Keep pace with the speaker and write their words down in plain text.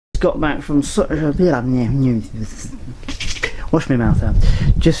got back from wash my mouth out.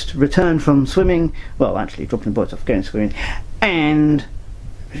 Just returned from swimming. Well, actually, dropping the boys off, going swimming, and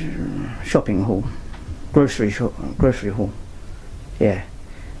shopping haul, grocery haul. Yeah.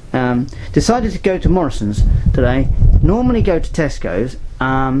 Decided to go to Morrison's today. Normally go to Tesco's.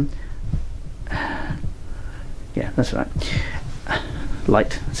 Yeah, that's right.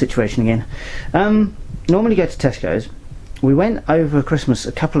 Light situation again. Normally go to Tesco's. We went over Christmas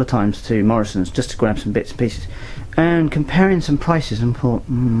a couple of times to Morrison's just to grab some bits and pieces, and comparing some prices, and thought,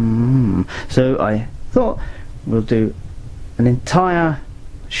 so I thought we'll do an entire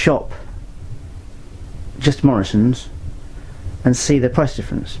shop, just Morrison's, and see the price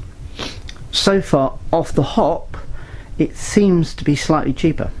difference. So far, off the hop, it seems to be slightly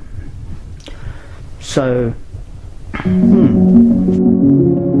cheaper. So,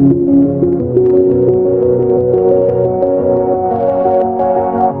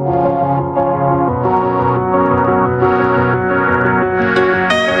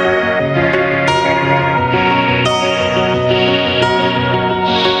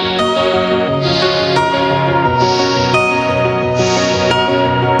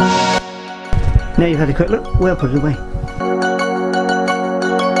 now you've had a quick look, we'll put it away.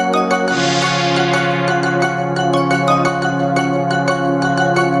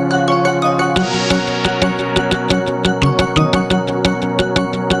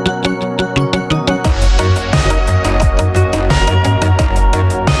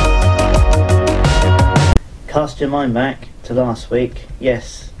 Cast your mind back to last week.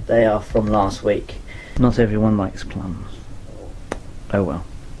 Yes, they are from last week. Not everyone likes plums. Oh well,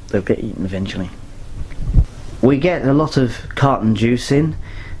 they'll get eaten eventually. We get a lot of carton juice in.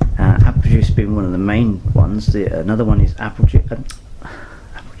 Apple juice being one of the main ones. Another one is apple juice. Apple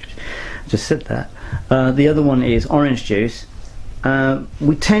juice. Just said that. The other one is orange juice.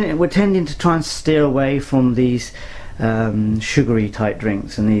 We're tending to try and steer away from these sugary type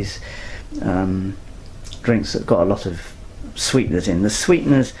drinks and these drinks that got a lot of sweeteners in. The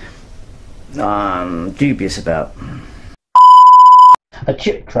sweeteners I'm dubious about. A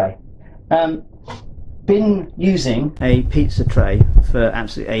chip tray. Been using a pizza tray for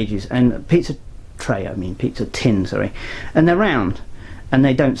absolute ages, and pizza tray, I mean pizza tin, sorry, and they're round and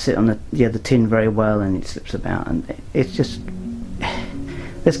they don't sit on the other tin very well, and it slips about, and it's just,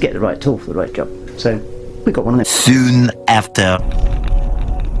 let's get the right tool for the right job. So we got one of them. Soon after.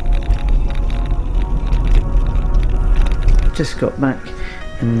 Just got back,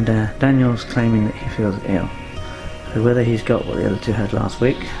 and Daniel's claiming that he feels ill, so whether he's got what the other two had last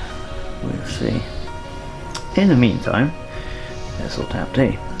week, we'll see. In the meantime, let's sort out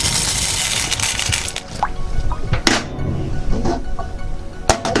tea.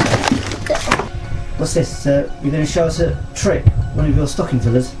 What's this? You're going to show us a trick? One of your stocking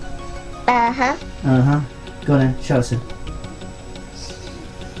fillers? Uh-huh. Uh-huh. Go on then, show us it.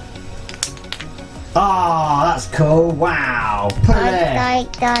 Oh, that's cool. Wow. Put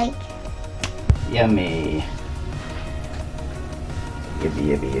it there. Yummy. Yippee,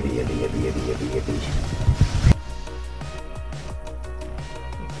 yippee, yippee, yippee, yippee, yippee, yippee, yippee.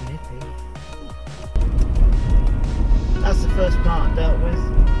 That's the first part dealt with.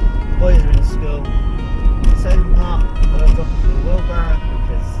 Boys are in school. The second part, I'm going to drop it to the wheelbarrow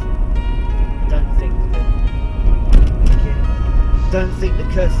because I don't think the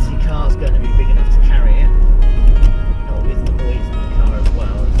courtesy car is going to be big enough to carry it. Not with the boys in the car as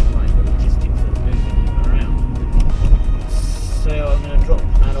well. It's like the logistics of moving them around. So I'm going to drop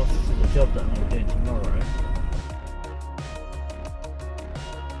that off to the job that I'm going to be doing tomorrow.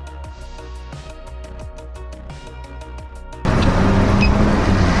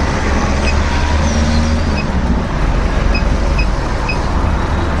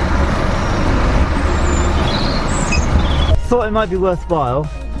 Thought it might be worthwhile.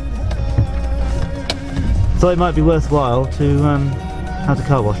 To have the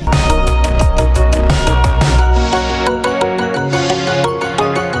car washed.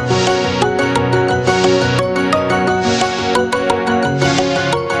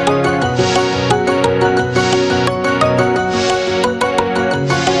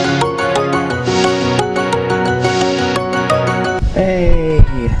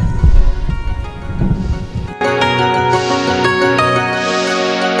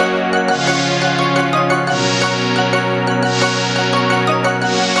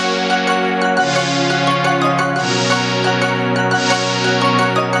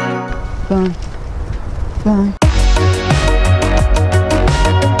 Bye. Bye.